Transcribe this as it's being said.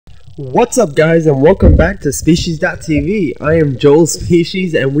What's up, guys, and welcome back to Species.tv. I am Joel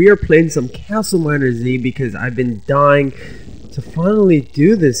Species, and we are playing some Castle Miner Z because I've been dying to finally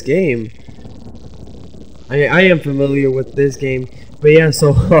do this game. I am familiar with this game, but yeah,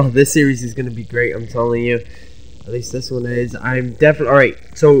 so this series is going to be great, I'm telling you. At least this one is. I'm definitely...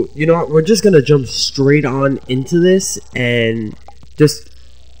 Alright, so, you know what? We're just going to jump straight on into this, and just...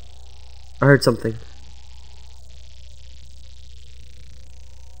 I heard something.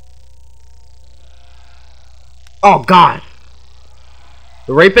 Oh god!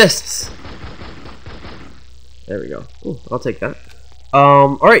 The rapists! There we go. Ooh, I'll take that.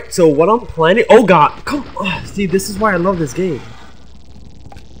 Alright, so what I'm planning... Oh god! Come on! See, this is why I love this game.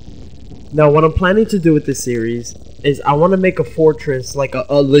 Now, what I'm planning to do with this series is I want to make a fortress, like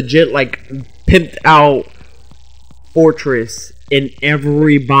a legit, like, pimped out fortress in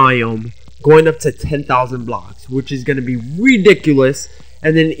every biome, going up to 10,000 blocks, which is going to be ridiculous.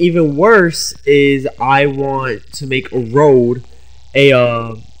 And then even worse is I want to make a road,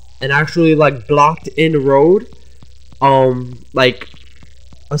 an actually like blocked in road, like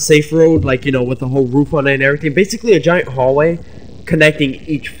a safe road, like, you know, with the whole roof on it and everything. Basically a giant hallway connecting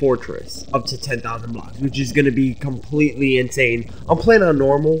each fortress up to 10,000 blocks, which is going to be completely insane. I'm playing on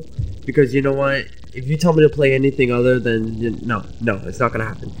normal because, you know what, if you tell me to play anything other than, no, it's not going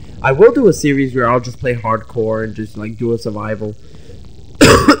to happen. I will do a series where I'll just play hardcore and just like do a survival.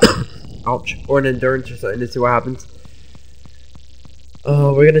 Ouch. Or an endurance or something to see what happens.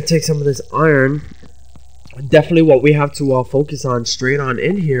 We're gonna take some of this iron. Definitely what we have to focus on straight on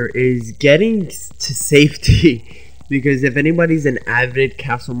in here is getting to safety. Because if anybody's an avid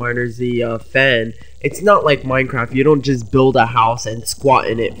Castle Miner Z fan, it's not like Minecraft. You don't just build a house and squat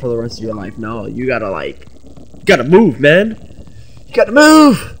in it for the rest of your life. No, you gotta like, you gotta move, man. You gotta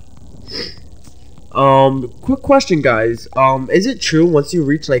move. Quick question, guys. Is it true once you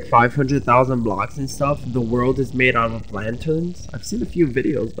reach like 500,000 blocks and stuff, the world is made out of lanterns? I've seen a few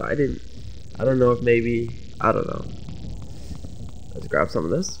videos, but I don't know if maybe, I don't know. Let's grab some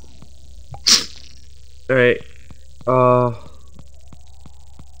of this. Alright.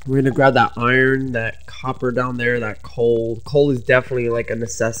 We're gonna grab that iron, that copper down there, that coal. Coal is definitely like a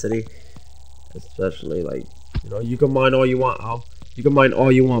necessity. Especially like, you know, you can mine all you want, Al. You can mine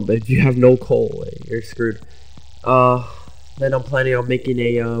all you want, but if you have no coal, you're screwed. Then I'm planning on making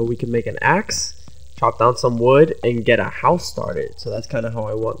we can make an axe, chop down some wood, and get a house started. So that's kind of how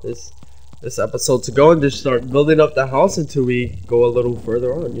I want this episode to go, and just start building up the house until we go a little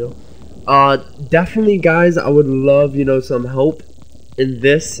further on, you know. Definitely, guys, I would love, you know, some help in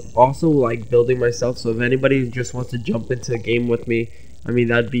this. Also, like, building myself. So if anybody just wants to jump into a game with me, I mean,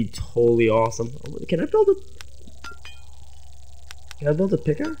 that'd be totally awesome. Can I build a... Can I build a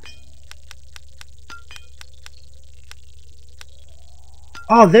pickaxe?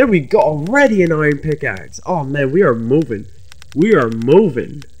 Oh, there we go. Already an iron pickaxe. Oh, man, we are moving. We are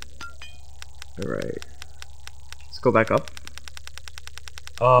moving. Alright. Let's go back up.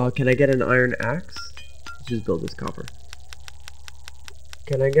 Can I get an iron axe? Let's just build this copper.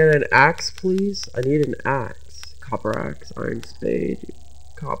 Can I get an axe, please? I need an axe. Copper axe, iron spade,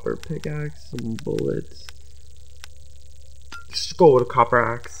 copper pickaxe, some bullets. Just go with a copper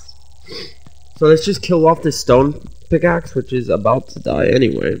axe. So let's just kill off this stone pickaxe, which is about to die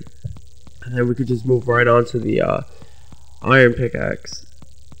anyway. And then we could just move right on to the iron pickaxe.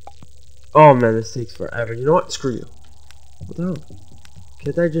 Oh man, this takes forever. You know what? Screw you. What the hell?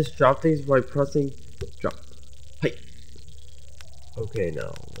 Can't I just drop things by pressing drop? Hey. Okay,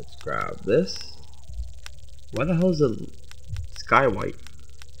 now let's grab this. Why the hell is the sky white?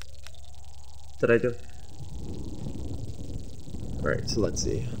 What did I do? Alright, so let's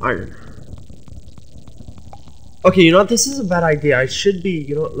see. Iron. Okay, you know what? This is a bad idea. I should be,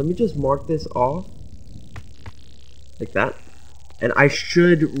 you know what? Let me just mark this off. Like that. And I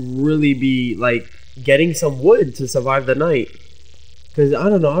should really be, like, getting some wood to survive the night. Because, I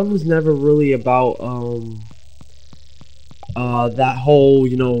don't know, I was never really about, that whole,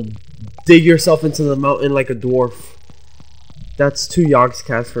 you know, dig yourself into the mountain like a dwarf. That's too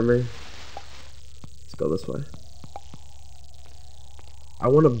Yogscast for me. Let's go this way. I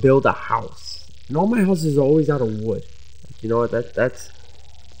want to build a house, and all my houses are always out of wood. You know what? That's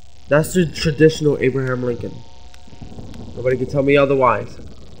the traditional Abraham Lincoln. Nobody can tell me otherwise.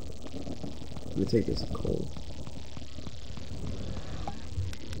 Let me take this coal.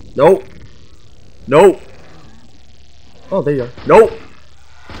 Nope. Nope. Oh, there you go. Nope.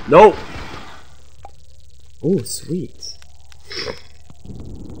 Nope. Oh, sweet.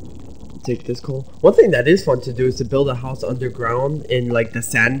 Take this coal. One thing that is fun to do is to build a house underground in like the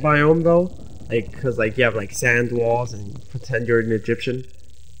sand biome though, like because like you have like sand walls and pretend you're an Egyptian.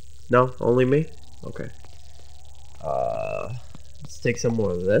 No? Only me? Okay. Let's take some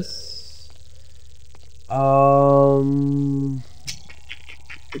more of this. So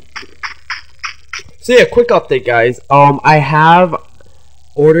yeah, quick update, guys. I have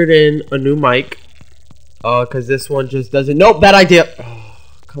ordered in a new mic. Cause this one just doesn't. Nope, bad idea. Oh,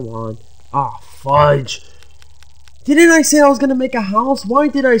 come on. Ah, fudge. Didn't I say I was gonna make a house? Why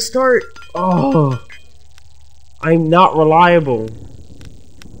did I start? Oh, I'm not reliable.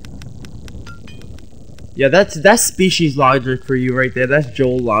 Yeah, that's species logic for you right there. That's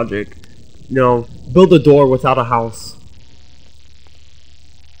Joel logic. No, build a door without a house.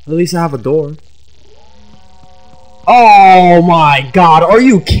 At least I have a door. Oh my god, are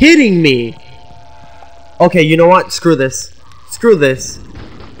you kidding me? Okay, you know what? Screw this. Screw this.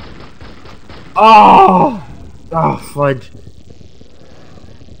 Oh! Oh, fudge.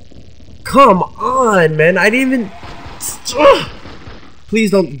 Come on, man. I didn't even... Ugh.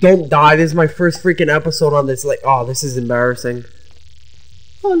 Please don't die. This is my first freaking episode on this. Like, oh, this is embarrassing.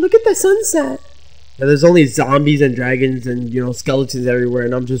 Oh, look at the sunset. Yeah, there's only zombies and dragons and, you know, skeletons everywhere,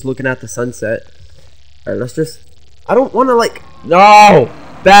 and I'm just looking at the sunset. Alright, let's just... I don't want to, like... No!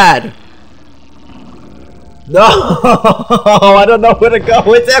 Bad! No! I don't know where to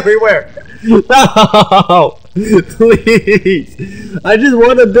go. It's everywhere. No! Please! I just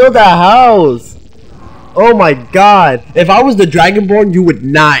want to build a house. Oh my god. If I was the Dragonborn, you would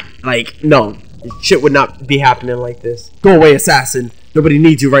not, like, no. Shit would not be happening like this. Go away, assassin. Nobody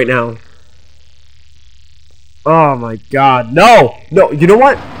needs you right now. Oh my god. No! No, you know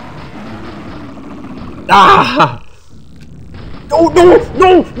what? Ah! No, no,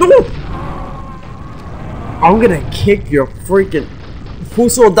 no, no! I'm gonna kick your freaking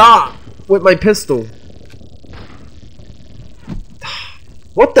Fusoda with my pistol.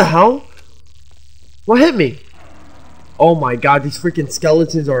 What the hell? What hit me? Oh my god, these freaking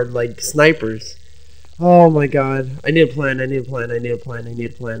skeletons are like snipers. Oh my god. I need a plan, I need a plan, I need a plan, I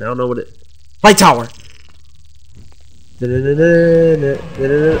need a plan. I don't know what it... Light tower!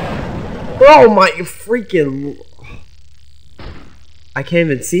 Oh my freaking... I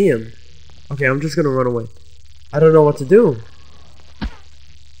can't even see him. Okay, I'm just gonna run away. I don't know what to do.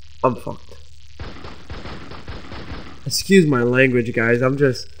 I'm fucked. Excuse my language, guys. I'm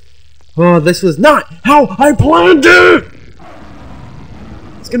just... Oh, this was not how I planned it!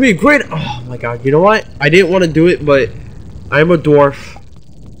 It's gonna be great. Oh my god, you know what? I didn't want to do it, but I'm a dwarf.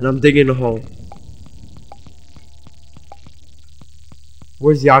 And I'm digging a hole.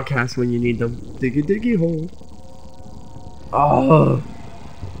 Where's Yogcast when you need them? Diggy diggy hole. Oh.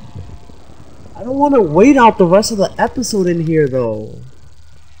 I don't want to wait out the rest of the episode in here, though.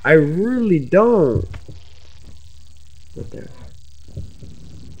 I really don't. Right there.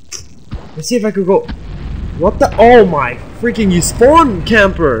 Let's see if I could go. What the? Oh my freaking! You spawn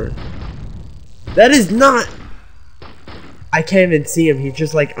camper. That is not. I can't even see him. He's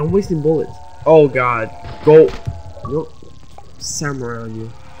just like, I'm wasting bullets. Oh god. Go. Nope. Samurai on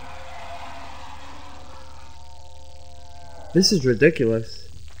you. This is ridiculous.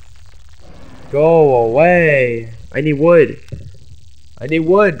 Go away. I need wood. I need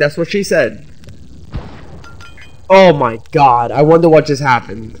wood. That's what she said. Oh my god. I wonder what just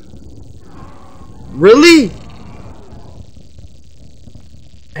happened. Really?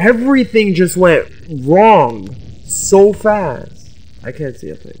 Everything just went wrong so fast. I can't see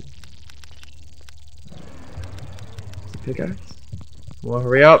a thing. Pickaxe? Well,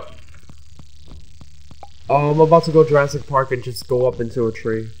 hurry up. Oh, I'm about to go Jurassic Park and just go up into a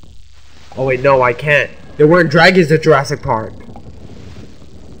tree. Oh wait, no, I can't. There weren't dragons at Jurassic Park.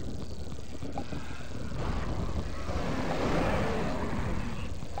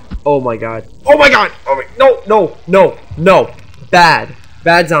 Oh my god. Oh my god! Oh my, no, no, no, no. Bad.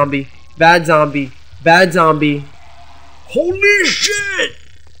 Bad zombie. Bad zombie. Bad zombie. Holy shit!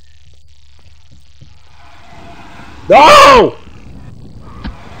 No!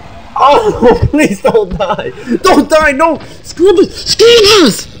 Oh, please don't die. Don't die, no! Screw this! Screw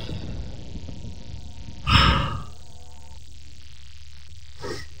this!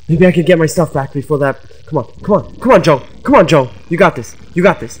 Maybe I can get my stuff back before that. Come on, come on, come on, Joe. Come on, Joe. You got this. You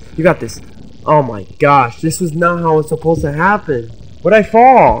got this. You got this. Oh my gosh, this was not how it's supposed to happen. Where'd I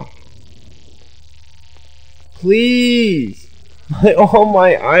fall? Please. All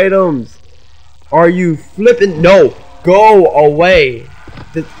my items. Are you flipping? No. Go away.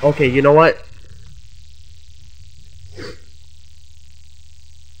 Okay, you know what?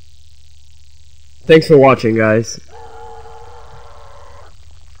 Thanks for watching, guys.